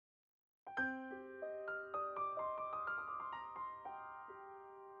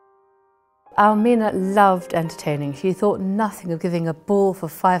Almina loved entertaining. She thought nothing of giving a ball for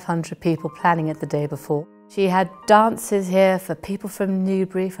 500 people, planning it the day before. She had dances here for people from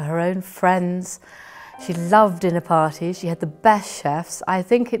Newbury, for her own friends. She loved dinner parties. She had the best chefs. I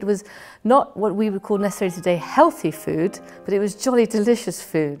think it was not what we would call necessarily today healthy food, but it was jolly delicious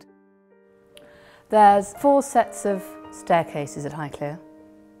food. There's 4 sets of staircases at Highclere,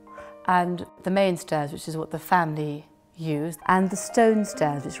 and the main stairs, which is what the family used, and the stone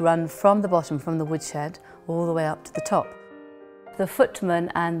stairs which run from the bottom, from the woodshed, all the way up to the top. The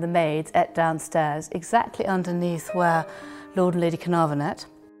footmen and the maids ate downstairs, exactly underneath where Lord and Lady Carnarvon ate.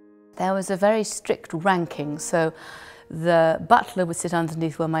 There was a very strict ranking, so the butler would sit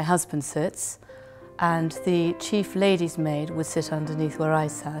underneath where my husband sits, and the chief lady's maid would sit underneath where I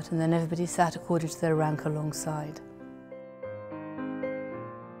sat, and then everybody sat according to their rank alongside.